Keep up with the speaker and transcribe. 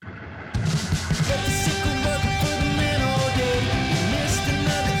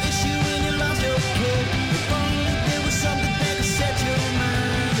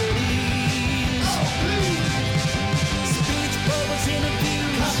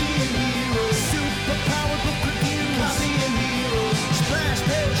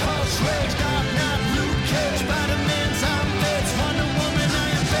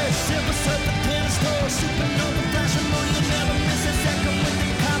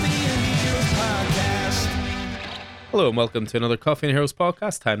Hello and welcome to another Coffee and Heroes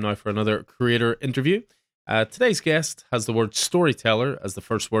podcast. Time now for another creator interview. Today's guest has the word storyteller as the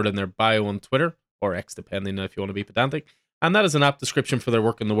first word in their bio on Twitter, or X depending if you want to be pedantic, and that is an apt description for their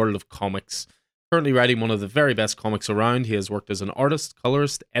work in the world of comics. Currently writing one of the very best comics around, he has worked as an artist,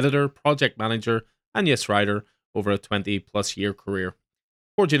 colorist, editor, project manager, and yes, writer over a 20 plus year career.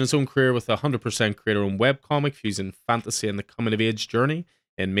 Forging his own career with a 100% creator-owned webcomic fusing fantasy and the coming-of-age journey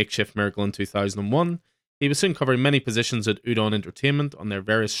in Makeshift Miracle in 2001, he was soon covering many positions at Udon Entertainment on their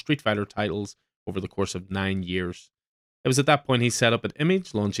various Street Fighter titles over the course of 9 years. It was at that point he set up at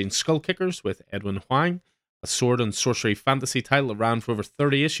Image, launching Skullkickers with Edwin Huang, a sword and sorcery fantasy title that ran for over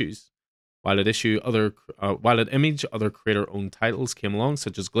 30 issues. While at Image, other creator-owned titles came along,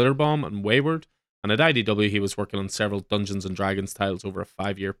 such as Glitterbomb and Wayward, and at IDW he was working on several Dungeons & Dragons titles over a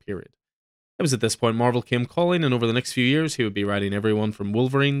 5-year period. It was at this point Marvel came calling, and over the next few years he would be writing everyone from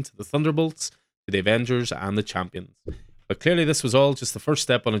Wolverine to the Thunderbolts, to the Avengers and the Champions. But clearly this was all just the first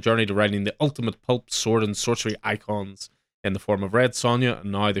step on a journey to writing the ultimate pulp sword and sorcery icons in the form of Red Sonja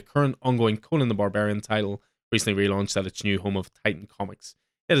and now the current ongoing Conan the Barbarian title, recently relaunched at its new home of Titan Comics.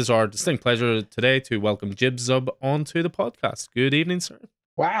 It is our distinct pleasure today to welcome Jim Zub onto the podcast. Good evening, sir.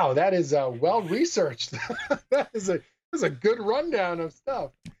 Wow, that is well researched. That is a good rundown of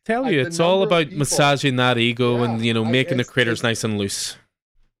stuff. Tell you, it's all about massaging that ego and making the creators nice and loose.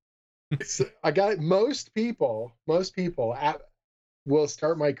 I got it. Most people will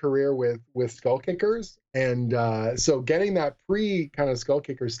start my career with Skullkickers, and so getting that pre kind of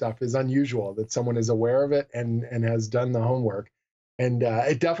Skullkicker stuff is unusual. That someone is aware of it and has done the homework, and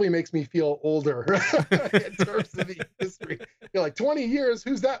it definitely makes me feel older in terms of the history. You're like 20 years.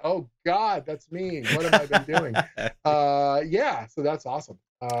 Who's that? Oh God, that's me. What have I been doing? Yeah, so that's awesome.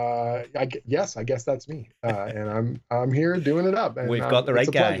 I guess that's me, and I'm here doing it up. And we've got the right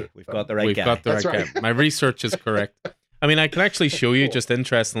guy. We've got the right guy. My research is correct. I mean, I can actually show you, just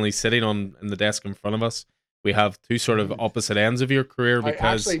interestingly, sitting in the desk in front of us, we have two sort of opposite ends of your career.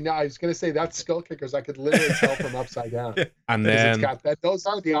 Because I was going to say that's Skullkickers. I could literally tell from upside down. And then it's got that. Those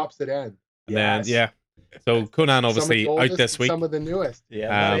are the opposite end. And then so Conan obviously out this week. Some of the newest.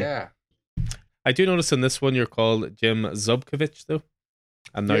 Yeah. I do notice in this one you're called Jim Zubkovich though.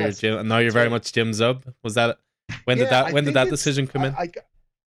 And now you're Jim. And now you're very much Jim Zub. Was that when did that decision come in?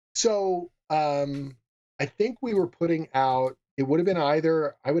 I think we were putting out. It would have been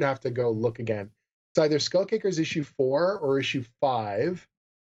either. I would have to go look again. It's either Skullkickers issue 4 or issue 5,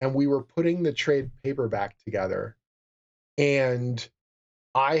 and we were putting the trade paperback together. And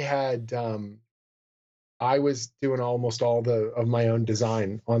I had I was doing almost all of my own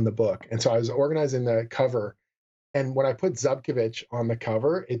design on the book, and so I was organizing the cover. And when I put Zubkovich on the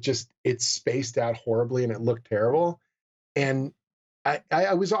cover, it spaced out horribly and it looked terrible. And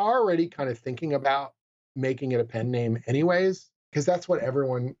I was already kind of thinking about making it a pen name anyways, because that's what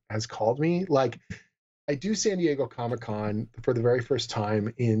everyone has called me. Like, I do San Diego Comic-Con for the very first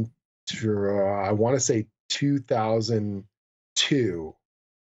time in, I want to say 2002.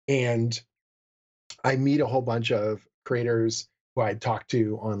 And I meet a whole bunch of creators who I'd talked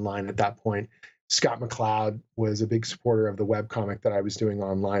to online at that point. Scott McCloud was a big supporter of the webcomic that I was doing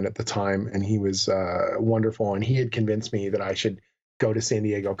online at the time, and he was wonderful. And he had convinced me that I should go to San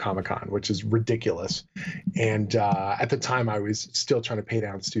Diego Comic-Con, which is ridiculous. And at the time, I was still trying to pay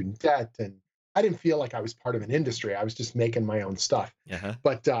down student debt, and I didn't feel like I was part of an industry. I was just making my own stuff. Uh-huh.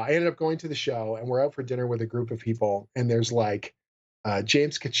 But I ended up going to the show, and we're out for dinner with a group of people, and there's like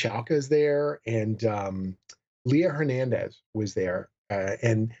James Kachalka is there, and Leah Hernandez was there,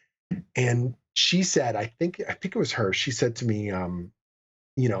 and she said, I think it was her. She said to me,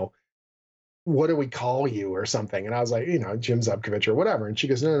 what do we call you or something? And I was like, Jim Zubkovich or whatever. And she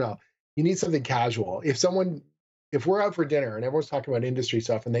goes, no, you need something casual. If we're out for dinner and everyone's talking about industry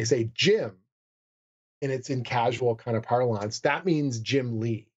stuff and they say Jim, and it's in casual kind of parlance, that means Jim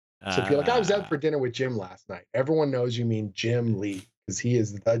Lee. So if you're like, I was out for dinner with Jim last night, everyone knows you mean Jim Lee because he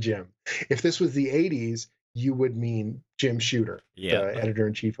is the Jim. If this was the 80s, you would mean Jim Shooter, the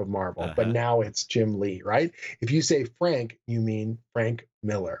editor-in-chief of Marvel. Uh-huh. But now it's Jim Lee, right? If you say Frank, you mean Frank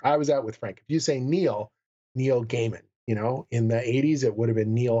Miller. I was out with Frank. If you say Neil Gaiman. In the 80s, it would have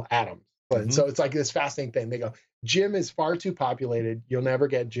been Neil Adams. But so it's like this fascinating thing. They go, Jim is far too populated. You'll never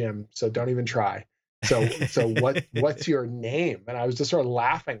get Jim, so don't even try. So what's your name? And I was just sort of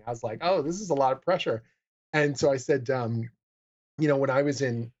laughing. I was like, oh, this is a lot of pressure. And so I said, when I was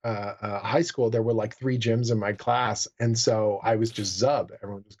in high school, there were like 3 Jims in my class. And so I was just Zub.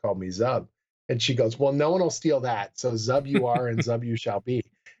 Everyone just called me Zub. And she goes, well, no one will steal that. So Zub you are and Zub you shall be.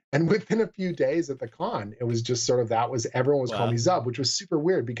 And within a few days at the con, it was just sort of, everyone was calling me Zub, which was super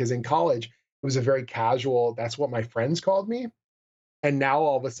weird because in college, was a very casual, that's what my friends called me. And now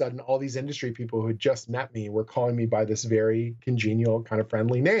all of a sudden, all these industry people who had just met me were calling me by this very congenial, kind of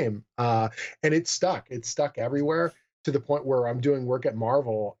friendly name. And it stuck. It stuck everywhere, to the point where I'm doing work at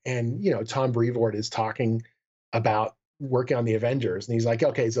Marvel, and Tom Brevoort is talking about working on the Avengers, and he's like,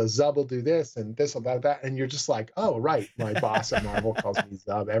 okay, so Zub will do this and this will that, and you're just like, oh right, my boss at Marvel calls me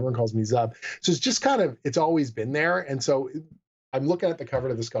Zub. Everyone calls me Zub. So it's just kind of, it's always been there. And so I'm looking at the cover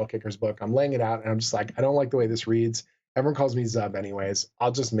of the Skullkickers book. I'm laying it out, and I'm just like, I don't like the way this reads. Everyone calls me Zub anyways.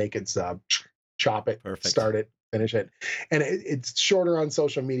 I'll just make it Zub. Chop it, Perfect. Start it, finish it. And it's shorter on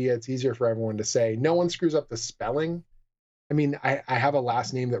social media. It's easier for everyone to say. No one screws up the spelling. I mean, I have a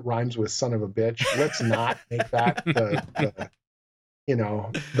last name that rhymes with son of a bitch. Let's not make that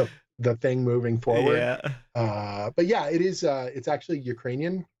the thing moving forward. Yeah. But yeah, it is. It's actually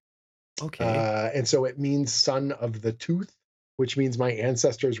Ukrainian. Okay. And so it means son of the tooth, which means my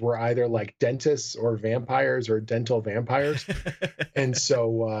ancestors were either like dentists or vampires or dental vampires. And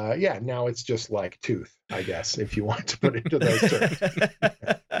so, now it's just like tooth, I guess, if you want to put it into those terms.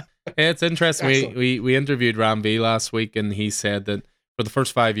 It's interesting. We interviewed Ram V last week, and he said that for the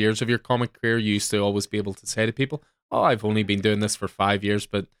first 5 years of your comic career, you used to always be able to say to people, oh, I've only been doing this for 5 years,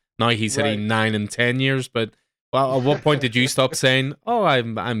 but now he's hitting 9 and 10 years. But well, at what point did you stop saying, oh,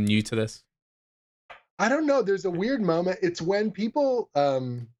 I'm new to this? I don't know. There's a weird moment. It's when people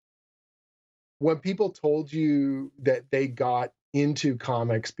told you that they got into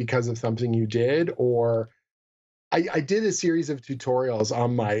comics because of something you did, or I did a series of tutorials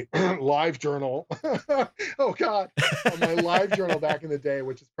on my live journal. Oh God, on my live journal back in the day,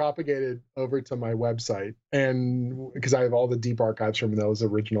 which is propagated over to my website, and because I have all the deep archives from those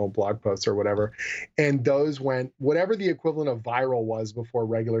original blog posts or whatever, and those went whatever the equivalent of viral was before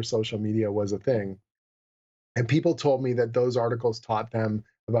regular social media was a thing. And people told me that those articles taught them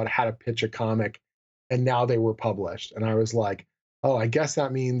about how to pitch a comic, and now they were published. And I was like, oh, I guess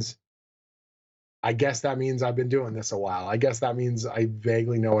that means I've been doing this a while. I guess that means I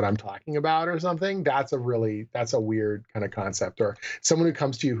vaguely know what I'm talking about or something. That's a weird kind of concept. Or someone who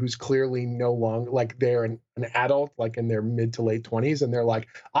comes to you who's clearly no longer, like they're an adult, like in their mid to late 20s, and they're like,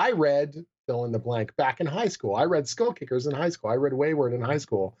 I read fill in the blank back in high school. I read Skullkickers in high school. I read Wayward in high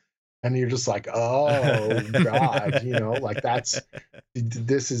school. And you're just like, oh God, like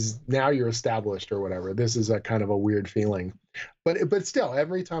this is, now you're established or whatever. This is a kind of a weird feeling. But still,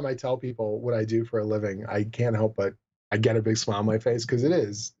 every time I tell people what I do for a living, I can't help but I get a big smile on my face, because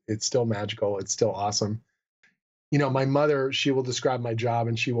it's still magical. It's still awesome. My mother, she will describe my job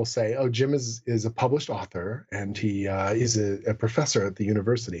and she will say, oh, Jim is a published author, and he is a professor at the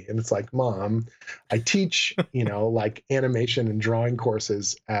university. And it's like, Mom, I teach, like animation and drawing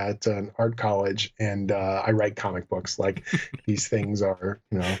courses at an art college, and I write comic books. Like, these things are,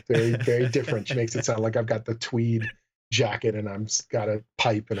 very, very different. She makes it sound like I've got the tweed jacket and I'm got a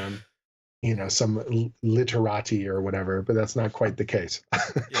pipe and I'm, some literati or whatever, but that's not quite the case.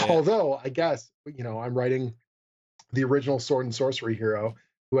 Yeah. Although I guess, I'm writing the original Sword and Sorcery hero,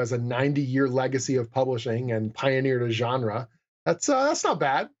 who has a 90-year legacy of publishing and pioneered a genre. That's not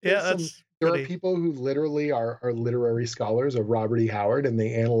bad. Yeah, there are people who literally are literary scholars of Robert E. Howard, and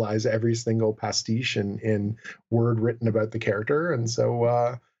they analyze every single pastiche and word written about the character. And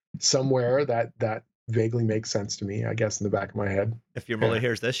so somewhere that vaguely makes sense to me, I guess, in the back of my head. If your mother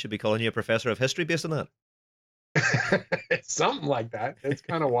hears this, she'll be calling you a professor of history based on that. Something like that. It's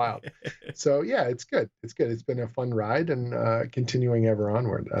kind of wild. So yeah, it's good. It's been a fun ride, and continuing ever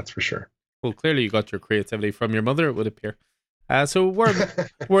onward, that's for sure. Well, clearly you got your creativity from your mother, it would appear. So where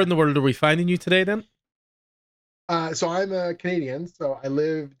in the world are we finding you today then? So I'm a Canadian, so I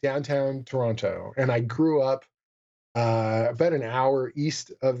live downtown Toronto, and I grew up about an hour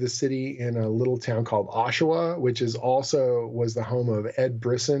east of the city in a little town called Oshawa, which was the home of Ed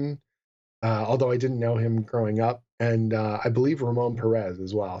Brisson, although I didn't know him growing up, and I believe Ramon Perez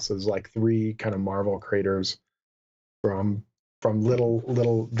as well. So there's like 3 kind of Marvel creators from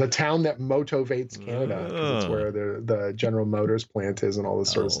the town that motivates Canada, because it's where the General Motors plant is and all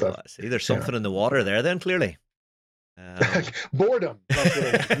this sort of stuff. I see. There's something in the water there then, clearly. Boredom. That's what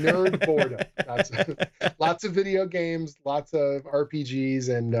it is. Nerd boredom. That's lots of video games, lots of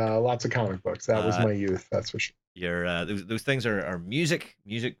RPGs, and lots of comic books. That was my youth, that's for sure. Those things are music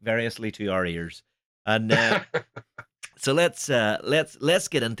variously to our ears. And so let's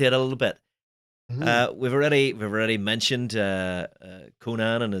get into it a little bit. We've already mentioned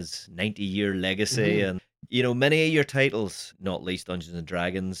Conan and his 90-year legacy, and many of your titles, not least Dungeons and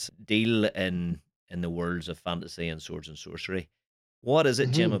Dragons, deal in the worlds of fantasy and swords and sorcery. What is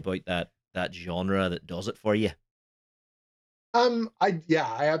it, Jim, about that genre that does it for you? I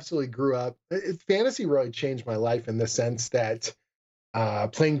absolutely grew up. Fantasy really changed my life in the sense that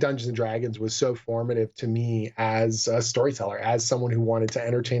playing Dungeons and Dragons was so formative to me as a storyteller, as someone who wanted to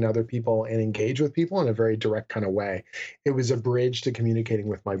entertain other people and engage with people in a very direct kind of way. It was a bridge to communicating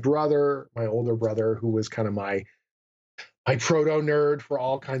with my brother, my older brother, who was kind of my proto nerd for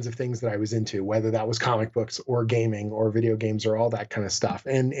all kinds of things that I was into, whether that was comic books or gaming or video games or all that kind of stuff.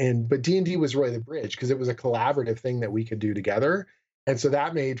 But D&D was really the bridge because it was a collaborative thing that we could do together. And so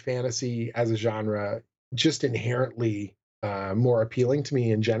that made fantasy as a genre just inherently more appealing to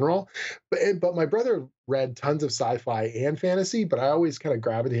me in general. But my brother read tons of sci-fi and fantasy, but I always kind of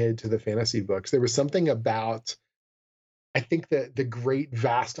gravitated to the fantasy books. There was something about, I think, the great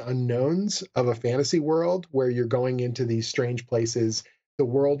vast unknowns of a fantasy world where you're going into these strange places. The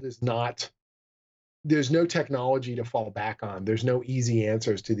world is not, there's no technology to fall back on. There's no easy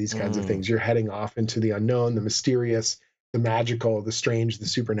answers to these kinds of things. You're heading off into the unknown, the mysterious, the magical, the strange, the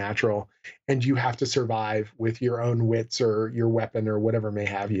supernatural, and you have to survive with your own wits or your weapon or whatever may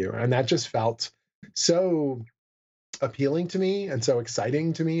have you. And that just felt so appealing to me and so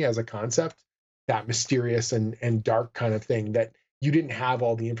exciting to me as a concept, that mysterious and dark kind of thing, that you didn't have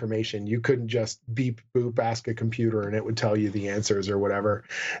all the information. You couldn't just beep boop ask a computer and it would tell you the answers or whatever.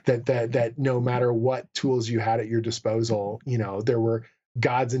 That no matter what tools you had at your disposal, there were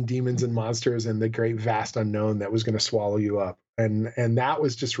gods and demons and monsters and the great vast unknown that was going to swallow you up. And that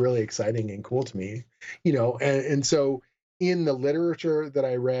was just really exciting and cool to me. And so in the literature that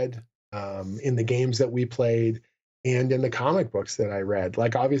I read, in the games that we played, and in the comic books that I read,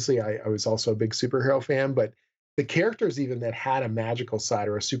 like obviously I was also a big superhero fan, but the characters even that had a magical side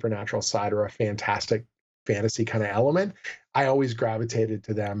or a supernatural side or a fantastic fantasy kind of element, I always gravitated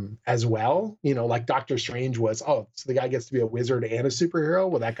to them as well. Like Doctor Strange was, oh, so the guy gets to be a wizard and a superhero?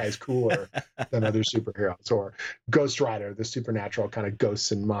 Well, that guy's cooler than other superheroes. Or Ghost Rider, the supernatural kind of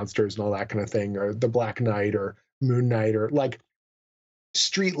ghosts and monsters and all that kind of thing, or the Black Knight or Moon Knight, or like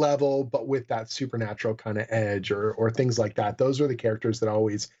street level, but with that supernatural kind of edge or things like that. Those were the characters that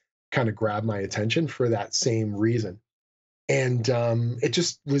always kind of grabbed my attention for that same reason. And it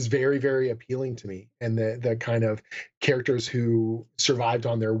just was very, very appealing to me. And the kind of characters who survived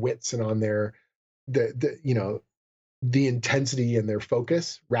on their wits and on their, the intensity and their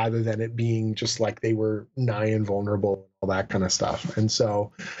focus, rather than it being just like they were nigh invulnerable, all that kind of stuff. And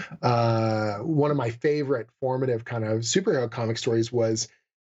so one of my favorite formative kind of superhero comic stories was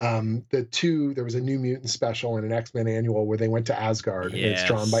there was a New Mutant special and an X-Men annual where they went to Asgard. Yes. And it's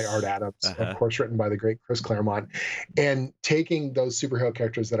drawn by Art Adams, of course, written by the great Chris Claremont, and taking those superhero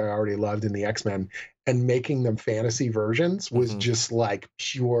characters that I already loved in the X-Men and making them fantasy versions was just like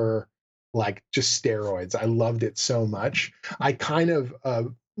pure, like just steroids. I loved it so much. I kind of,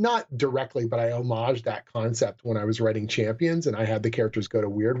 not directly, but I homaged that concept when I was writing Champions, and I had the characters go to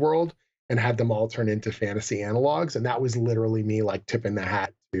Weird World and had them all turn into fantasy analogs. And that was literally me like tipping the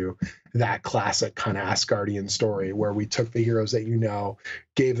hat to that classic kind of Asgardian story where we took the heroes that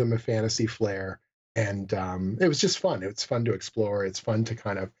gave them a fantasy flair. And it was just fun. It's fun to explore. It's fun to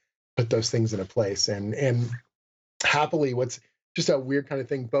kind of put those things into place. And happily, what's just a weird kind of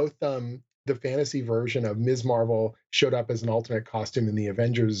thing, both the fantasy version of Ms. Marvel showed up as an alternate costume in the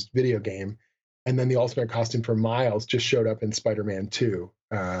Avengers video game. And then the alternate costume for Miles just showed up in Spider-Man 2,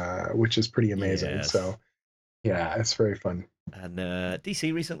 which is pretty amazing. Yes. So, yeah, it's very fun. And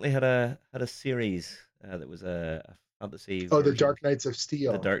DC recently had a series that was a fantasy. Oh, the Dark Knights of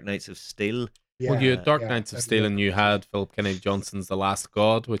Steel. The Dark Knights of Steel. Yeah, well, you had Dark Knights of Steel, and you had Philip Kennedy Johnson's The Last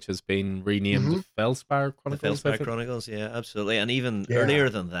God, which has been renamed the Felspar Chronicles. The Felspar Chronicles, yeah, absolutely. And even earlier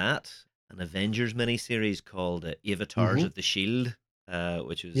than that, an Avengers miniseries called Avatars of the Shield.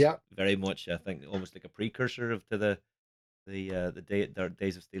 Which was very much, I think, almost like a precursor to the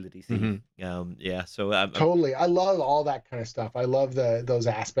Days of Steel of DC. So totally, I love all that kind of stuff. I love those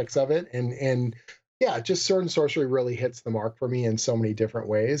aspects of it, and just Sword and Sorcery really hits the mark for me in so many different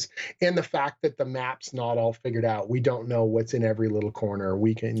ways. And the fact that the map's not all figured out, we don't know what's in every little corner.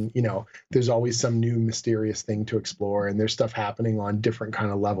 We can, there's always some new mysterious thing to explore, and there's stuff happening on different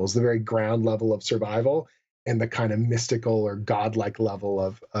kind of levels. The very ground level of survival, and the kind of mystical or godlike level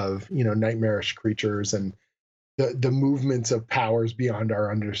of nightmarish creatures and the movements of powers beyond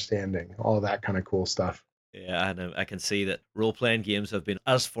our understanding, all that kind of cool stuff. Yeah, and I can see that role-playing games have been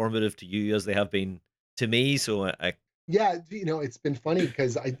as formative to you as they have been to me. So it's been funny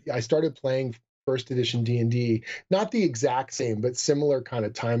because I started playing first edition D&D, not the exact same, but similar kind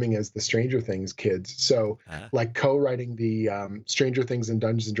of timing as the Stranger Things kids. So like co-writing the Stranger Things and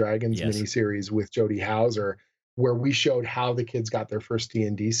Dungeons and Dragons miniseries with Jody Hauser, where we showed how the kids got their first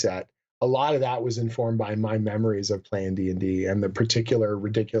D&D set. a lot of that was informed by my memories of playing D&D and the particular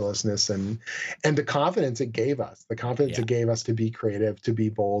ridiculousness and the confidence it gave us, Yeah. it gave us to be creative, to be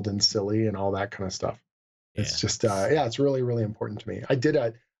bold and silly and all that kind of stuff. It's Yeah. just, yeah, it's really, really important to me. I did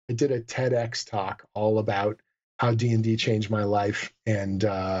a TEDx talk all about how D&D changed my life and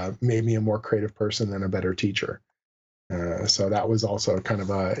made me a more creative person and a better teacher. So that was also kind of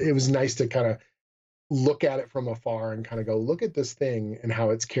it was nice to kind of look at it from afar and kind of go, look at this thing and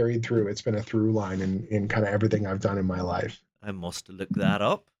how it's carried through. It's been a through line in kind of everything I've done in my life. I must look that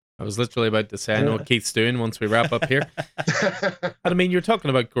up. I was literally about to say, I know what Keith's doing once we wrap up here. And I mean, you're talking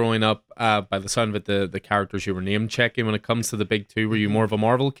about growing up, by the sound of it, the characters you were name checking when it comes to the big two. Were you more of a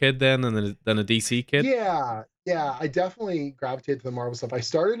Marvel kid then than a DC kid? Yeah. I definitely gravitated to the Marvel stuff. I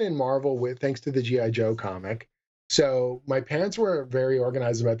started in Marvel thanks to the G.I. Joe comic. So my parents were very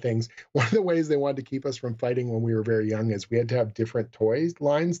organized about things. One of the ways they wanted to keep us from fighting when we were very young is we had to have different toys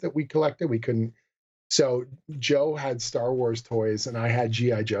lines that we collected. We couldn't. So Joe had Star Wars toys and I had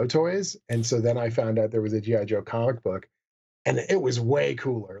G.I. Joe toys. And so then I found out there was a G.I. Joe comic book and it was way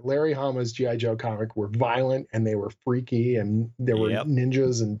cooler. Larry Hama's G.I. Joe comic were violent and they were freaky and there were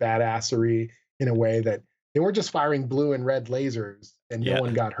ninjas and badassery in a way that they weren't just firing blue and red lasers and no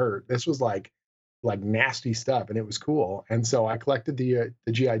one got hurt. This was like nasty stuff and it was cool. And so I collected the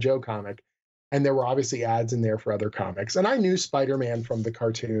G.I. Joe comic and there were obviously ads in there for other comics. And I knew Spider-Man from the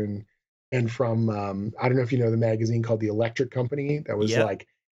cartoon and from, I don't know if you know the magazine called The Electric Company. That was like,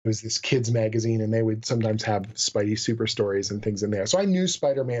 it was this kids magazine and they would sometimes have Spidey super stories and things in there. So I knew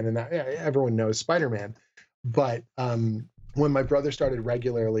Spider-Man and that, everyone knows Spider-Man. But when my brother started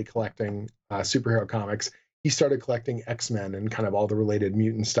regularly collecting superhero comics, he started collecting X-Men and kind of all the related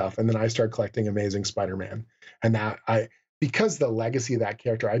mutant stuff. And then I started collecting Amazing Spider-Man. And because the legacy of that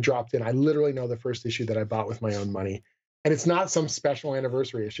character, I dropped in, I literally know the first issue that I bought with my own money. And it's not some special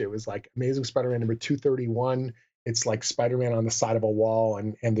anniversary issue. It was like Amazing Spider-Man number 231. It's like Spider-Man on the side of a wall.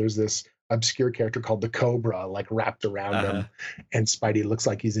 And there's this obscure character called the Cobra, like wrapped around him. And Spidey looks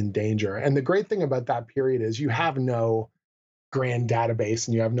like he's in danger. And the great thing about that period is you have no grand database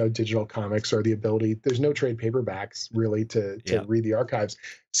and you have no digital comics or the ability, there's no trade paperbacks really to read the archives.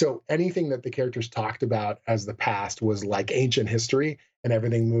 So anything that the characters talked about as the past was like ancient history and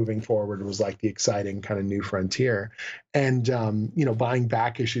everything moving forward was like the exciting kind of new frontier. And, buying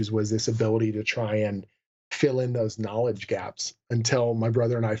back issues was this ability to try and fill in those knowledge gaps until my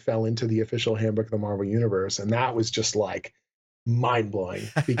brother and I fell into the official handbook of the Marvel Universe. And that was just like mind blowing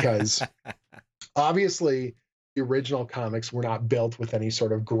because obviously the original comics were not built with any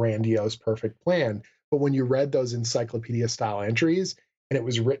sort of grandiose, perfect plan. But when you read those encyclopedia style entries and it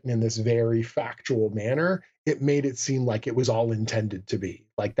was written in this very factual manner, it made it seem like it was all intended to be.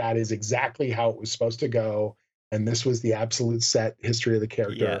 Like that is exactly how it was supposed to go. And this was the absolute set history of the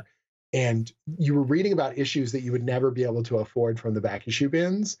character. Yeah. And you were reading about issues that you would never be able to afford from the back issue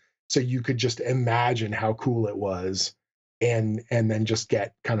bins. So you could just imagine how cool it was and then just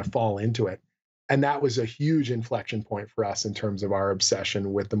kind of fall into it. And that was a huge inflection point for us in terms of our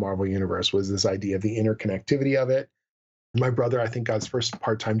obsession with the Marvel Universe, was this idea of the interconnectivity of it. My brother, I think, got his first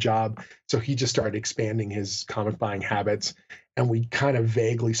part-time job. So he just started expanding his comic buying habits. And we kind of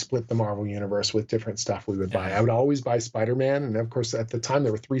vaguely split the Marvel Universe with different stuff we would buy. I would always buy Spider-Man. And of course, at the time,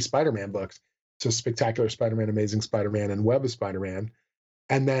 there were 3 Spider-Man books. So Spectacular Spider-Man, Amazing Spider-Man, and Web of Spider-Man.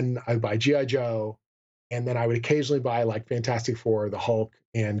 And then I would buy G.I. Joe. And then I would occasionally buy like Fantastic Four, the Hulk,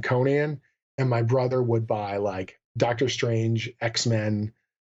 and Conan. And my brother would buy like Doctor Strange, X-Men,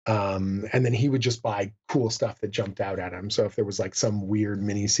 and then he would just buy cool stuff that jumped out at him. So if there was like some weird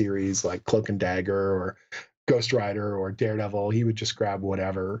mini series like Cloak and Dagger or Ghost Rider or Daredevil, he would just grab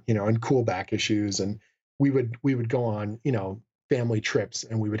whatever, and cool back issues. And we would go on, family trips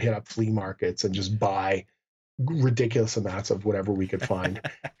and we would hit up flea markets and just buy ridiculous amounts of whatever we could find.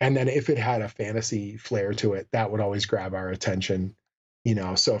 And then if it had a fantasy flair to it, that would always grab our attention.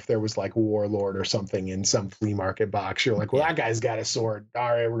 So if there was like Warlord or something in some flea market box, you're like, well, that guy's got a sword. All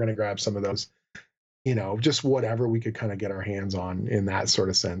right, we're going to grab some of those, just whatever we could kind of get our hands on in that sort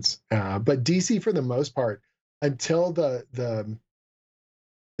of sense. But DC, for the most part, until the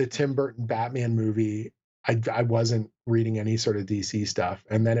Tim Burton Batman movie, I wasn't reading any sort of DC stuff.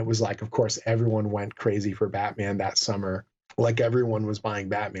 And then it was like, of course, everyone went crazy for Batman that summer. Like everyone was buying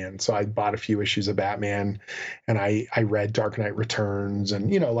Batman. So I bought a few issues of Batman and I read Dark Knight Returns and,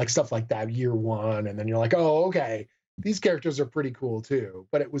 like stuff like that, year one. And then you're like, oh, okay, these characters are pretty cool too.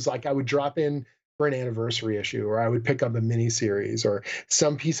 But it was like, I would drop in for an anniversary issue or I would pick up a mini series or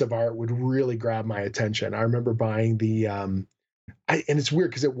some piece of art would really grab my attention. I remember buying and it's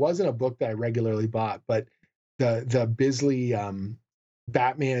weird because it wasn't a book that I regularly bought, but the Bisley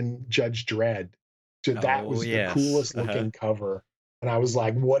Batman Judge Dredd. So that Oh was the yes. coolest looking cover. And I was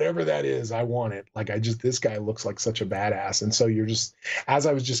like, whatever that is, I want it. Like, this guy looks like such a badass. And so as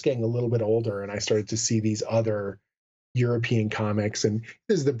I was just getting a little bit older and I started to see these other European comics, and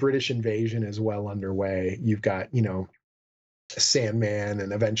as the British invasion is well underway, you've got, Sandman,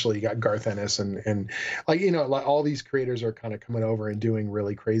 and eventually you got Garth Ennis, and like, like all these creators are kind of coming over and doing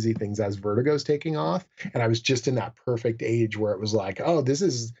really crazy things as Vertigo's taking off. And I was just in that perfect age where it was like, oh, this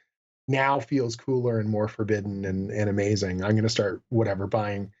is now feels cooler and more forbidden and amazing. I'm going to start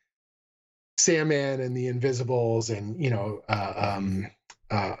buying Sandman and the Invisibles, and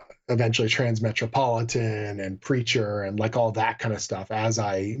eventually Transmetropolitan and Preacher and like all that kind of stuff as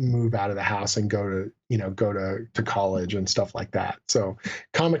I move out of the house and go to college and stuff like that. So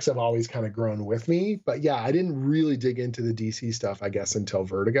comics have always kind of grown with me, but yeah, I didn't really dig into the DC stuff, I guess, until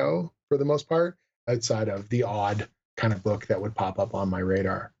Vertigo for the most part, outside of the odd kind of book that would pop up on my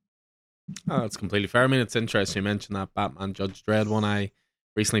radar. Oh, that's completely fair. I mean, it's interesting you mentioned that Batman Judge Dredd one. I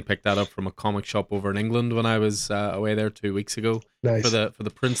recently picked that up from a comic shop over in England when I was away there 2 weeks ago. Nice. For the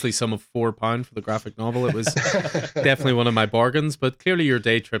princely sum of £4 for the graphic novel. It was definitely one of my bargains. But clearly, your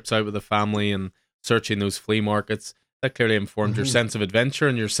day trips out with the family and searching those flea markets, that clearly informed your sense of adventure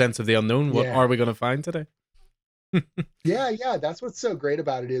and your sense of the unknown. What are we going to find today? Yeah. That's what's so great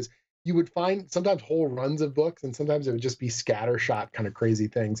about it is you would find sometimes whole runs of books, and sometimes it would just be scattershot kind of crazy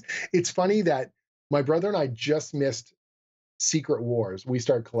things. It's funny that my brother and I just missed Secret Wars. We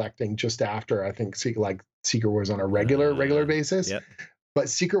started collecting just after, I think, Secret Wars on a regular basis. Yep. But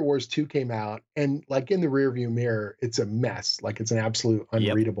Secret Wars 2 came out, and like in the rearview mirror, it's a mess. Like, it's an absolute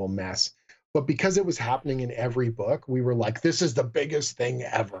unreadable mess. But because it was happening in every book, we were like, this is the biggest thing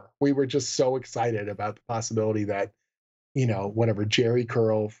ever. We were just so excited about the possibility that, Jerry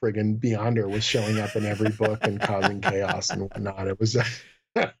Curl friggin' Beyonder was showing up in every book and causing chaos and whatnot. It was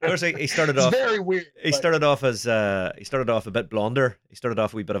of course, he started off very weird. He started off a bit blonder. He started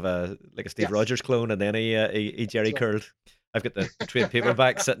off a wee bit of a Steve Rogers clone, and then he Jerry curled. I've got the trade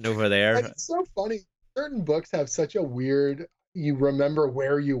paperback sitting over there. It's so funny. Certain books have such a weird, you remember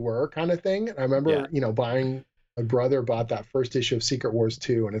where you were kind of thing. I remember, my brother bought that first issue of Secret Wars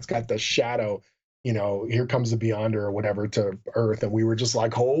 2, and it's got the shadow, here comes the Beyonder or whatever to Earth. And we were just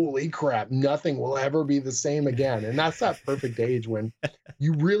like, holy crap, nothing will ever be the same again. And that's that perfect age when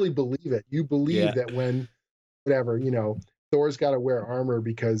you really believe it. You believe that when Thor's got to wear armor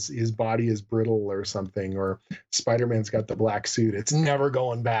because his body is brittle or something, or Spider-Man's got the black suit. It's never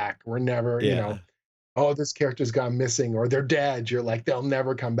going back. We're never, oh, this character's gone missing or they're dead. You're like, they'll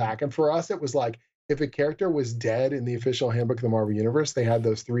never come back. And for us, it was like, if a character was dead in the official handbook of the Marvel Universe, they had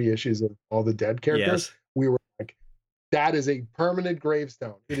those 3 issues of all the dead characters. Yes. We were like, that is a permanent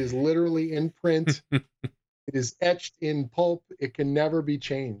gravestone. It is literally in print. It is etched in pulp. It can never be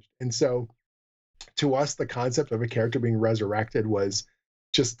changed. And so to us, the concept of a character being resurrected was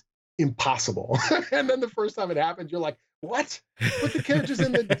just impossible. And then the first time it happened, you're like, what? Put the characters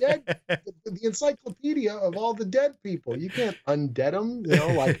in the dead, the encyclopedia of all the dead people. You can't undead them,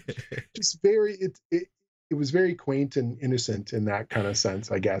 just it was very quaint and innocent in that kind of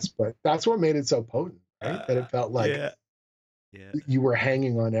sense, I guess. But that's what made it so potent, right? That it felt like you were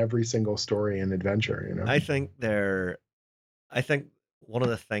hanging on every single story and adventure, I think one of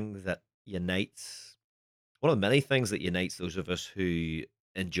the things that unites, one of the many things that unites those of us who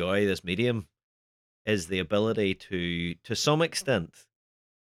enjoy this medium is the ability to some extent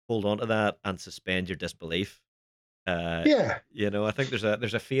hold on to that and suspend your disbelief. I think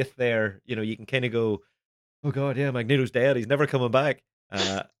there's a faith there. You can kind of go, oh god, yeah, Magneto's dead, he's never coming back.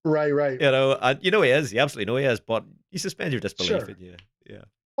 Right. And he is, you absolutely know he is, but you suspend your disbelief. Sure.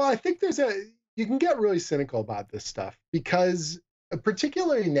 Well, I think you can get really cynical about this stuff because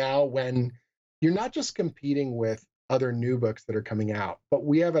particularly now when you're not just competing with other new books that are coming out, but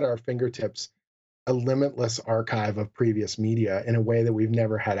we have at our fingertips a limitless archive of previous media in a way that we've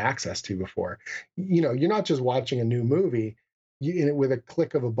never had access to before. You're not just watching a new movie. With a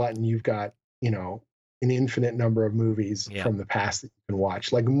click of a button, you've got, an infinite number of movies from the past that you can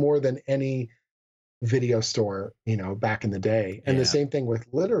watch, like more than any video store, back in the day. And the same thing with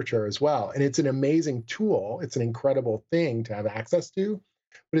literature as well. And it's an amazing tool. It's an incredible thing to have access to,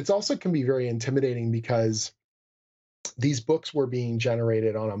 but it's also can be very intimidating because these books were being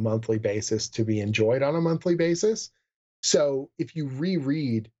generated on a monthly basis to be enjoyed on a monthly basis. So if you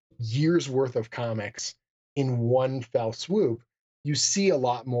reread years worth of comics in one fell swoop, you see a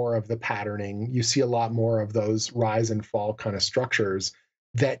lot more of the patterning. You see a lot more of those rise and fall kind of structures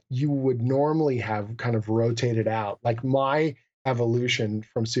that you would normally have kind of rotated out. Like my evolution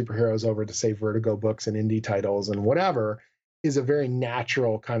from superheroes over to say Vertigo books and indie titles and whatever is a very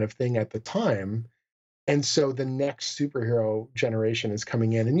natural kind of thing at the time. And so the next superhero generation is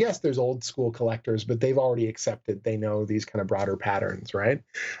coming in. And yes, there's old school collectors, but they've already accepted, they know these kind of broader patterns, right?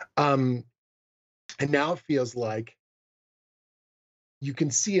 And now it feels like you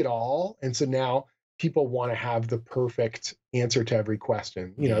can see it all. And so now people want to have the perfect answer to every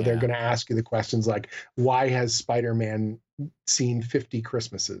question. You know, they're going to ask you the questions like, why has Spider-Man seen 50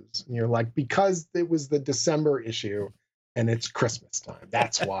 Christmases? And you're like, because it was the December issue and it's Christmas time.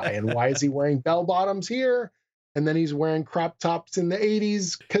 That's why. And why is he wearing bell bottoms here? And then he's wearing crop tops in the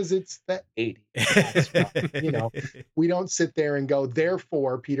 80s because it's the 80s. That's why. You know, we don't sit there and go,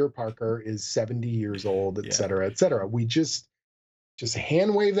 therefore, Peter Parker is 70 years old, et cetera, et cetera. We just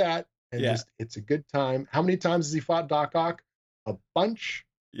hand wave that and just, it's a good time. How many times has he fought Doc Ock? A bunch.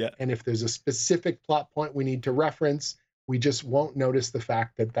 Yeah. And if there's a specific plot point we need to reference, we just won't notice the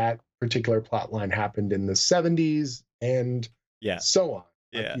fact that that particular plot line happened in the 70s and so on.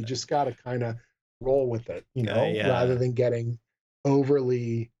 Like, you just got to kind of roll with it, you know, rather than getting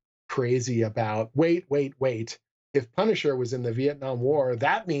overly crazy about, wait. If Punisher was in the Vietnam War,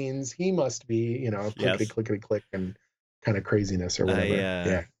 that means he must be, you know, clickety click and kind of craziness or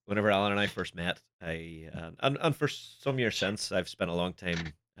whatever. Whenever Alan and I first met, and for some years since, I've spent a long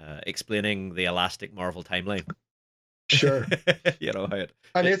time explaining the elastic Marvel timeline. Sure. You know how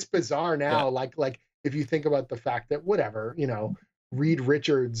and it's bizarre now. Like if you think about the fact that whatever, you know, Reed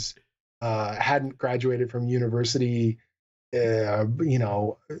Richards hadn't graduated from university, you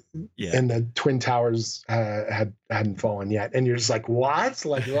know, and the Twin Towers hadn't fallen yet, and you're just like, what?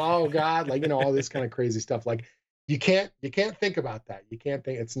 Like, oh God, like, you know, all this kind of crazy stuff. Like, you can't think about that. You can't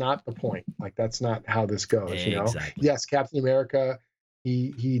think. It's not the point. Like, that's not how this goes. You know. Yes, Captain America,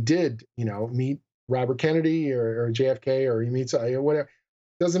 he did, you know, meet Robert Kennedy or JFK, or he meets whatever.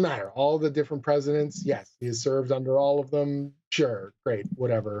 Doesn't matter. All the different presidents. Yes, he has served under all of them. Sure, great,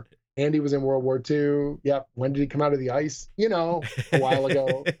 whatever. Andy was in World War II. Yep. When did he come out of the ice? You know, a while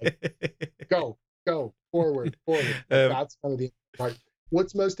ago. Like, go forward. That's kind of the part.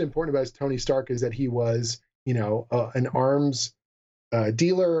 What's most important about Tony Stark is that he was, you know, an arms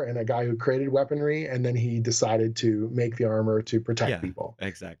dealer and a guy who created weaponry, and then he decided to make the armor to protect people.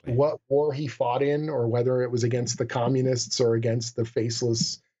 Exactly. What war he fought in, or whether it was against the communists or against the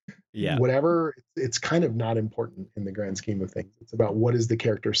faceless, whatever, it's kind of not important in the grand scheme of things. It's about what does the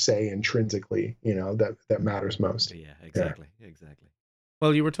character say intrinsically, you know, that matters most. Exactly.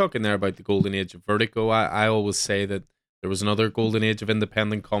 Well, you were talking there about the golden age of Vertigo. I always say that there was another golden age of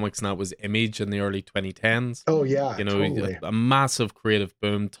independent comics, and that was Image in the early 2010s. Oh, yeah, you know, totally. a massive creative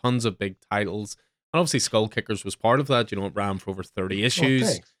boom, tons of big titles. And obviously Skullkickers was part of that. You know, it ran for over 30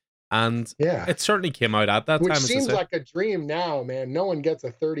 issues. And it certainly came out at that time. Which seems like a dream now, man. No one gets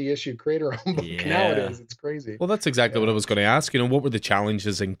a 30-issue creator-owned book nowadays. It's crazy. Well, that's exactly what I was going to ask. You know, what were the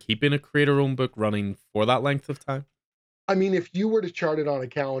challenges in keeping a creator-owned book running for that length of time? I mean, if you were to chart it on a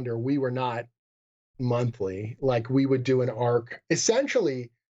calendar, we were not monthly. Like, we would do an arc.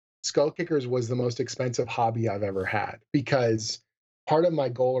 Essentially, Skullkickers was the most expensive hobby I've ever had, because part of my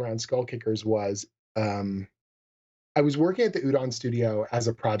goal around Skullkickers was I was working at the Udon studio as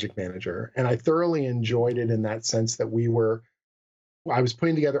a project manager, and I thoroughly enjoyed it in that sense that I was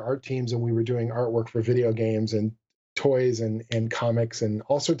putting together art teams, and we were doing artwork for video games and toys and comics and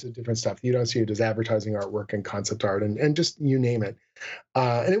all sorts of different stuff. The Udon studio does advertising artwork and concept art and just you name it.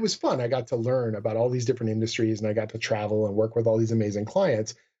 And it was fun. I got to learn about all these different industries, and I got to travel and work with all these amazing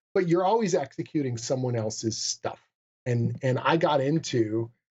clients, but you're always executing someone else's stuff. And I got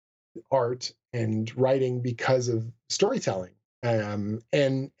into art and writing because of storytelling. And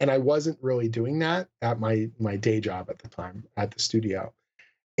I wasn't really doing that at my day job at the time at the studio.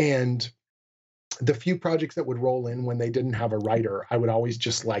 And the few projects that would roll in when they didn't have a writer, I would always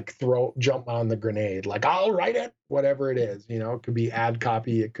just like jump on the grenade, like, I'll write it, whatever it is, you know, it could be ad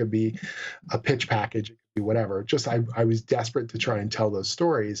copy, it could be a pitch package, it could be whatever. Just, I was desperate to try and tell those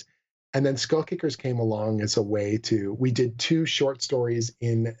stories. And then Skullkickers came along as a way we did 2 short stories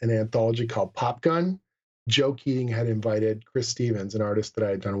in an anthology called Pop Gun. Joe Keating had invited Chris Stevens, an artist that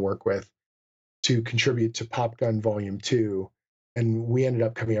I had done work with, to contribute to Pop Gun Volume 2. And we ended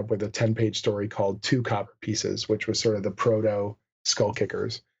up coming up with a 10-page story called 2 Copper Pieces, which was sort of the proto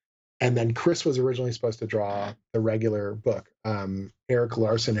Skullkickers. And then Chris was originally supposed to draw the regular book. Eric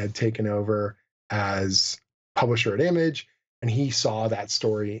Larson had taken over as publisher at Image, and he saw that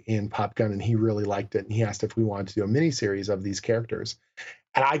story in Pop Gun, and he really liked it. And he asked if we wanted to do a miniseries of these characters.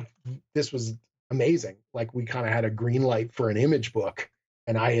 And this was amazing. Like, we kind of had a green light for an Image book,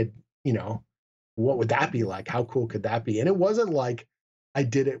 and I had, you know, what would that be like? How cool could that be? And it wasn't like I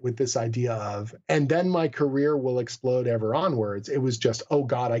did it with this idea of, and then my career will explode ever onwards. It was just, oh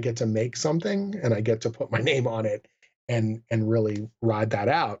God, I get to make something and I get to put my name on it and really ride that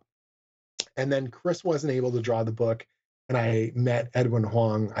out. And then Chris wasn't able to draw the book. And I met Edwin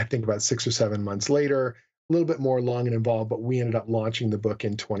Huang, I think about 6 or 7 months later, a little bit more long and involved, but we ended up launching the book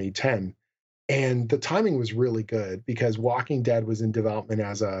in 2010. And the timing was really good because Walking Dead was in development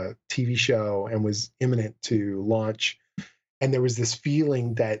as a TV show and was imminent to launch. And there was this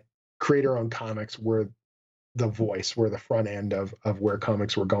feeling that creator-owned comics were the voice, were the front end of where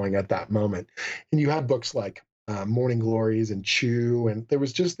comics were going at that moment. And you had books like Morning Glories and Chew, and there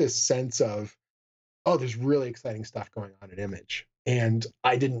was just this sense of, oh, there's really exciting stuff going on at Image. And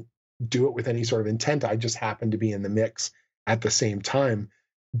I didn't do it with any sort of intent. I just happened to be in the mix at the same time,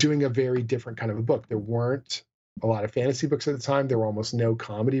 doing a very different kind of a book. There weren't a lot of fantasy books at the time. There were almost no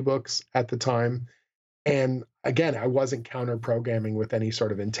comedy books at the time. And again, I wasn't counter programming with any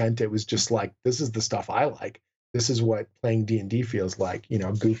sort of intent. It was just like, this is the stuff I like. This is what playing D&D feels like, you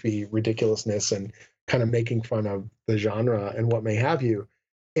know, goofy ridiculousness and kind of making fun of the genre and what may have you.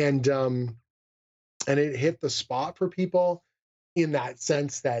 And it hit the spot for people in that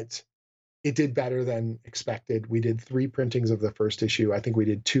sense that it did better than expected. We did 3 printings of the first issue. I think we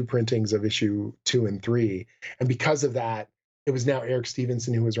did 2 printings of issue 2 and 3. And because of that, it was now Eric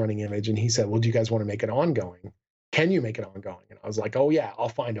Stevenson who was running Image. And he said, well, do you guys want to make it ongoing? Can you make it ongoing? And I was like, oh yeah, I'll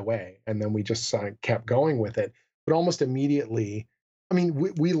find a way. And then we just sort of kept going with it. But almost immediately, I mean,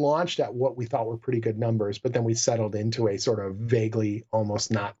 we launched at what we thought were pretty good numbers, but then we settled into a sort of vaguely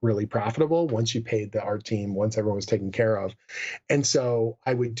almost not really profitable once you paid the art team, once everyone was taken care of. And so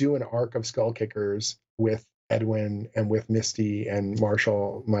I would do an arc of Skullkickers with Edwin and with Misty and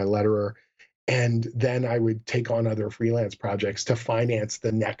Marshall, my letterer. And then I would take on other freelance projects to finance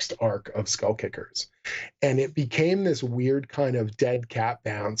the next arc of Skullkickers. And it became this weird kind of dead cat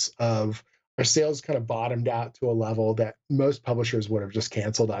bounce of our sales kind of bottomed out to a level that most publishers would have just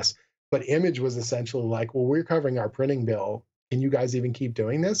canceled us. But Image was essentially like, well, we're covering our printing bill. Can you guys even keep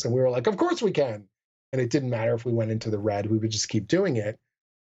doing this? And we were like, of course we can. And it didn't matter if we went into the red, we would just keep doing it.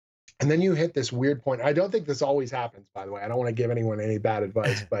 And then you hit this weird point. I don't think this always happens, by the way. I don't want to give anyone any bad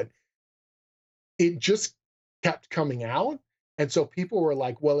advice, but it just kept coming out. And so people were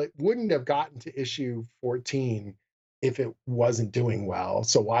like, well, it wouldn't have gotten to issue 14 if it wasn't doing well.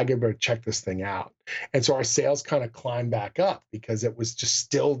 So why give it check this thing out? And so our sales kind of climbed back up because it was just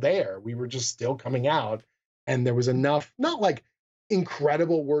still there. We were just still coming out. And there was enough, not like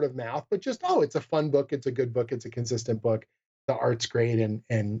incredible word of mouth, but just, oh, it's a fun book. It's a good book. It's a consistent book. The art's great.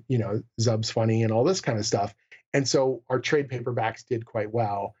 And you know, Zub's funny and all this kind of stuff. And so our trade paperbacks did quite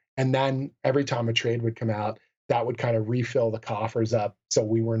well. And then every time a trade would come out, that would kind of refill the coffers up. So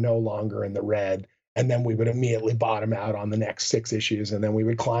we were no longer in the red. And then we would immediately bottom out on the next 6 issues. And then we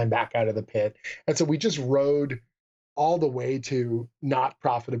would climb back out of the pit. And so we just rode all the way to not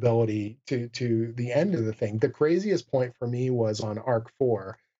profitability to the end of the thing. The craziest point for me was on arc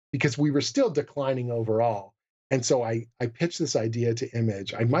 4, because we were still declining overall. And so I pitched this idea to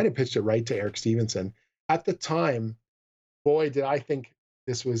Image. I might have pitched it right to Eric Stevenson. At the time, boy, did I think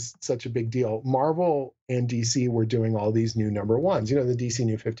this was such a big deal. Marvel and DC were doing all these new number ones. You know, the DC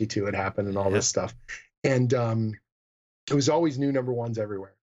New 52 had happened and all this stuff. And it was always new number ones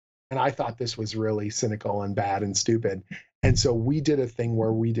everywhere. And I thought this was really cynical and bad and stupid. And so we did a thing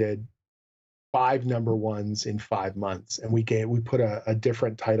where we did 5 number ones in 5 months. And we put a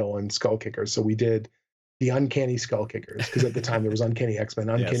different title in Skullkickers. So we did the Uncanny Skullkickers, because at the time there was Uncanny X-Men,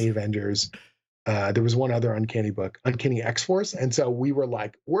 Uncanny Avengers. There was one other Uncanny book, Uncanny X-Force. And so we were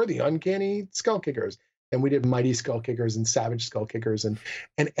like, we're the Uncanny Skullkickers. And we did Mighty Skullkickers and Savage Skullkickers.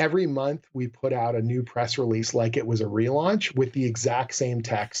 And every month we put out a new press release like it was a relaunch with the exact same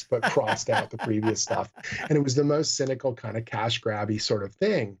text, but crossed out the previous stuff. And it was the most cynical kind of cash grabby sort of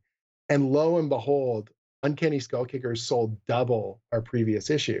thing. And lo and behold, Uncanny Skullkickers sold double our previous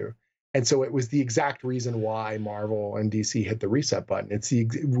issue. And so it was the exact reason why Marvel and DC hit the reset button.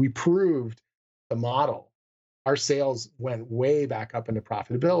 We proved the model. Our sales went way back up into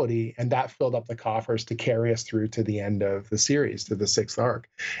profitability, and that filled up the coffers to carry us through to the end of the series, to the 6th arc.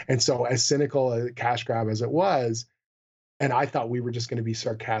 And so as cynical a cash grab as it was, and I thought we were just going to be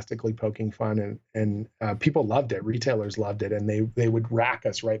sarcastically poking fun, and people loved it. Retailers loved it, and they would rack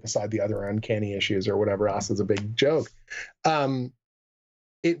us right beside the other Uncanny issues or whatever else as a big joke.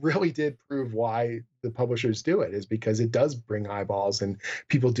 It really did prove why the publishers do it, is because it does bring eyeballs and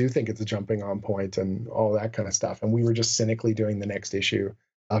people do think it's a jumping on point and all that kind of stuff. And we were just cynically doing the next issue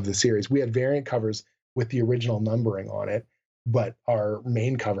of the series. We had variant covers with the original numbering on it. but our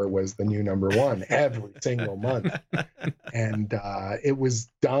main cover was the new number one every single month. And it was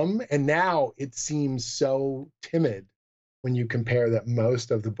dumb. And now it seems so timid when you compare that most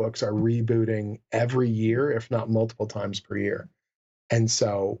of the books are rebooting every year, if not multiple times per year. And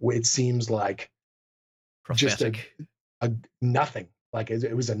so it seems like Prophetic. just a nothing. Like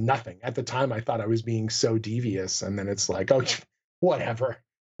it was a nothing. At the time, I thought I was being so devious. And then it's like, oh, whatever.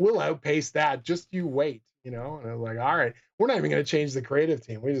 We'll outpace that. Just you wait, And I was like, all right, we're not even going to change the creative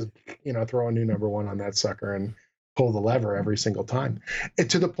team. We just, throw a new number one on that sucker and pull the lever every single time. And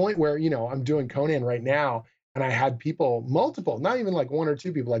to the point where, I'm doing Conan right now. And I had people, multiple, not even like one or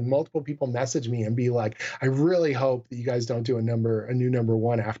two people, like multiple people message me and be like, I really hope that you guys don't do a new number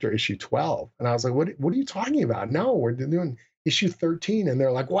one after issue 12. And I was like, what are you talking about? No, we're doing issue 13. And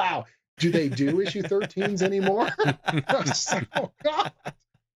they're like, wow, do they do issue 13s anymore? I was like, oh God,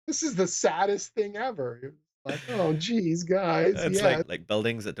 this is the saddest thing ever. Like, oh geez, guys. It's like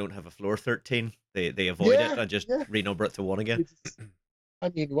buildings that don't have a floor 13. They avoid it and just renumber it to 1 again. I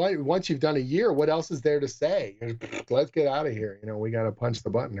mean, once you've done a year, what else is there to say? Let's get out of here. We got to punch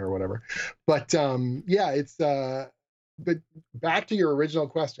the button or whatever. But it's. But back to your original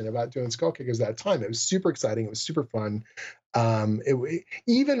question about doing Skullkickers at that time, it was super exciting. It was super fun.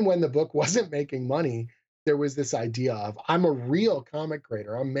 Even when the book wasn't making money, there was this idea of I'm a real comic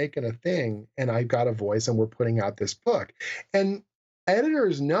creator. I'm making a thing, and I've got a voice, and we're putting out this book. And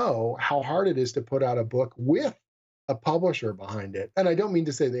editors know how hard it is to put out a book with a publisher behind it. And I don't mean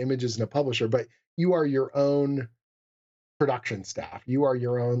to say the Image isn't a publisher, but you are your own production staff. You are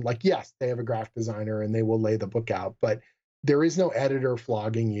your own, yes, they have a graphic designer and they will lay the book out, but there is no editor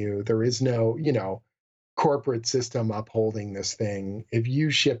flogging you. There is no, corporate system upholding this thing. If you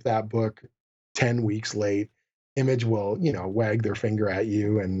ship that book 10 weeks late, Image will, wag their finger at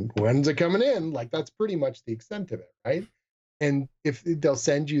you and when's it coming in? That's pretty much the extent of it, right? And if they'll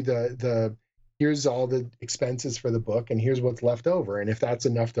send you the here's all the expenses for the book and here's what's left over. And if that's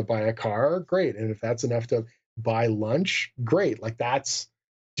enough to buy a car, great. And if that's enough to buy lunch, great.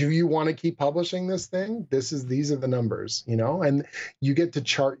 Do you want to keep publishing this thing? These are the numbers, and you get to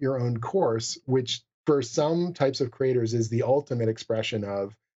chart your own course, which for some types of creators is the ultimate expression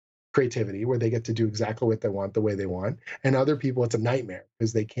of creativity, where they get to do exactly what they want the way they want. And other people, it's a nightmare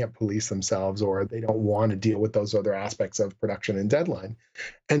because they can't police themselves or they don't want to deal with those other aspects of production and deadline.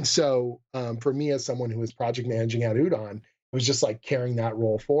 And so for me, as someone who was project managing at Udon, it was just like carrying that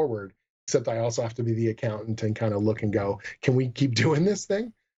role forward, except I also have to be the accountant and kind of look and go, can we keep doing this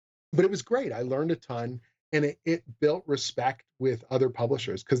thing? But it was great. I learned a ton, and it built respect with other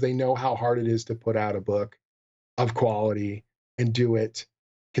publishers because they know how hard it is to put out a book of quality and do it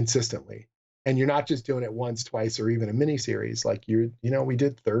consistently. And you're not just doing it once, twice, or even a mini series. We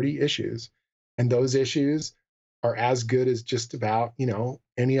did 30 issues, and those issues are as good as just about,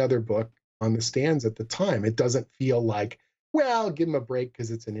 any other book on the stands at the time. It doesn't feel like, well, give them a break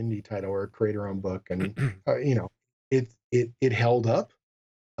because it's an indie title or a creator-owned book. And, it held up.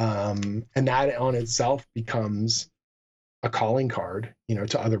 And that on itself becomes a calling card,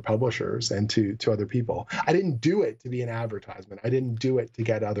 to other publishers and to other people. I didn't do it to be an advertisement. I didn't do it to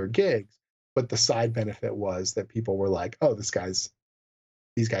get other gigs, but the side benefit was that people were like, oh, these guys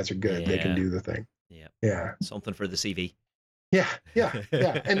are good. They can do the thing. Yeah. Something for the CV. Yeah.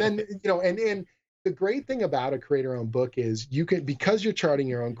 And then, and the great thing about a creator-owned book is you can, because you're charting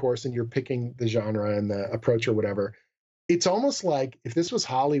your own course and you're picking the genre and the approach or whatever, it's almost like if this was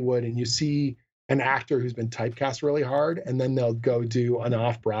Hollywood and you see an actor who's been typecast really hard, and then they'll go do an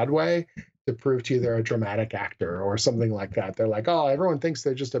off-Broadway to prove to you they're a dramatic actor or something like that. They're like, oh, everyone thinks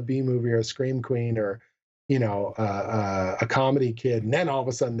they're just a B movie or a scream queen or, a comedy kid. And then all of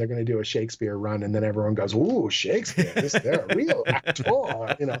a sudden they're going to do a Shakespeare run. And then everyone goes, ooh, Shakespeare, they're a real actor,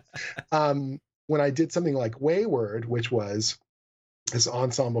 When I did something like Wayward, which was this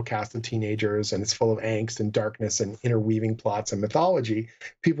ensemble cast of teenagers and it's full of angst and darkness and interweaving plots and mythology,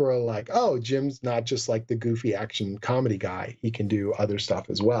 people are like, oh, Jim's not just like the goofy action comedy guy. He can do other stuff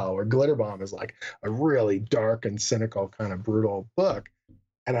as well. Or Glitter Bomb is like a really dark and cynical kind of brutal book.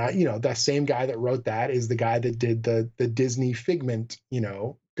 And that same guy that wrote that is the guy that did the Disney Figment,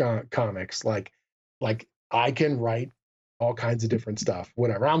 comics. Like I can write all kinds of different stuff,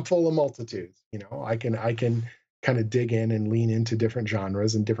 whatever. I'm full of multitudes, I can kind of dig in and lean into different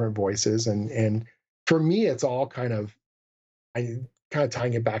genres and different voices. And for me, it's all kind of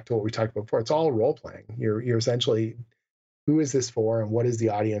tying it back to what we talked about before. It's all role playing. You're essentially, who is this for and what is the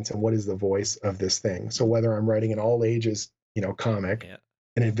audience and what is the voice of this thing? So whether I'm writing an all ages, comic,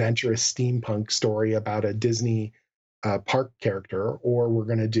 an adventurous steampunk story about a Disney park character, or we're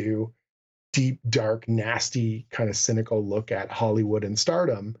going to do deep, dark, nasty, kind of cynical look at Hollywood and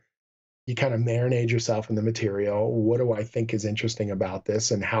stardom, you kind of marinate yourself in the material. What do I think is interesting about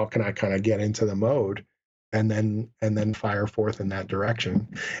this, and how can I kind of get into the mode, and then fire forth in that direction,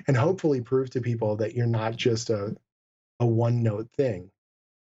 and hopefully prove to people that you're not just a one note thing.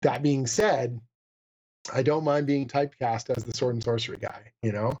 That being said, I don't mind being typecast as the sword and sorcery guy.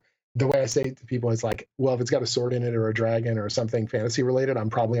 The way I say it to people is like, well, if it's got a sword in it or a dragon or something fantasy related, I'm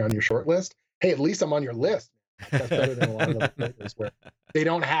probably on your short list. Hey, at least I'm on your list. That's better than a lot of the players where they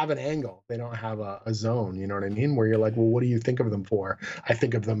don't have an angle. They don't have a zone, you know what I mean? Where you're like, well, what do you think of them for? I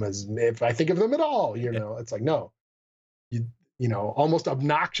think of them as, if I think of them at all, it's like, no, almost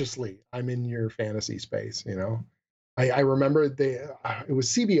obnoxiously, I'm in your fantasy space, I remember it was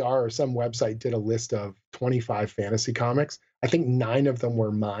CBR or some website did a list of 25 fantasy comics. I think 9 of them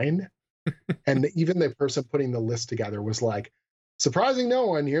were mine. And even the person putting the list together was like, surprising no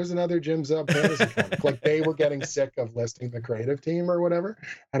one, here's another Jim Zub fantasy comic. Like they were getting sick of listing the creative team or whatever.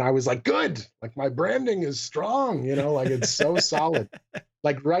 And I was like, good, like my branding is strong, like it's so solid.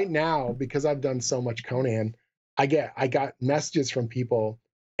 Like right now, because I've done so much Conan, I got messages from people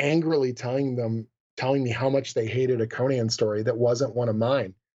angrily telling me how much they hated a Conan story that wasn't one of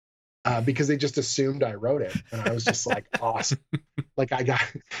mine, because they just assumed I wrote it. And I was just like, awesome. Like I got,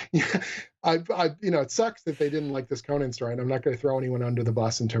 it sucks that they didn't like this Conan story, and I'm not going to throw anyone under the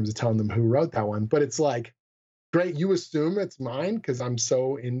bus in terms of telling them who wrote that one, but it's like, great, you assume it's mine because I'm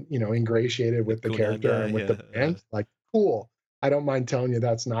so ingratiated with the character and with the band. Like, cool. I don't mind telling you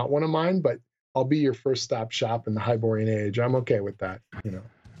that's not one of mine, but I'll be your first stop shop in the Hyborian Age. I'm okay with that.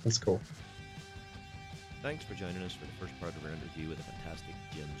 That's cool. Thanks for joining us for the first part of our interview with the fantastic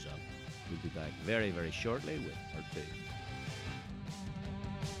Jim Zub. We'll be back very, very shortly with part 2.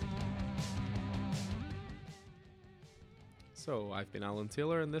 So, I've been Alan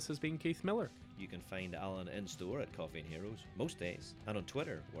Taylor, and this has been Keith Miller. You can find Alan in store at Coffee and Heroes most days, and on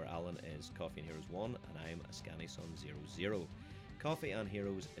Twitter, where Alan is Coffee and Heroes 1 and I'm Ascanison00. Coffee and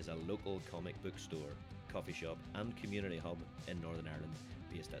Heroes is a local comic book store, coffee shop and community hub in Northern Ireland,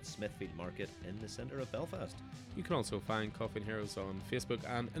 based at Smithfield Market in the centre of Belfast. You can also find Coffee and Heroes on Facebook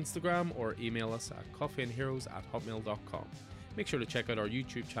and Instagram, or email us at coffeeandheroes@hotmail.com. Make sure to check out our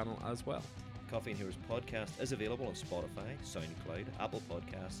YouTube channel as well. Coffee and Heroes podcast is available on Spotify, SoundCloud, Apple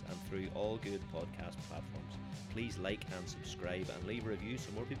Podcasts, and through all good podcast platforms. Please like and subscribe and leave a review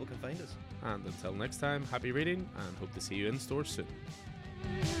so more people can find us. And until next time, happy reading, and hope to see you in store soon.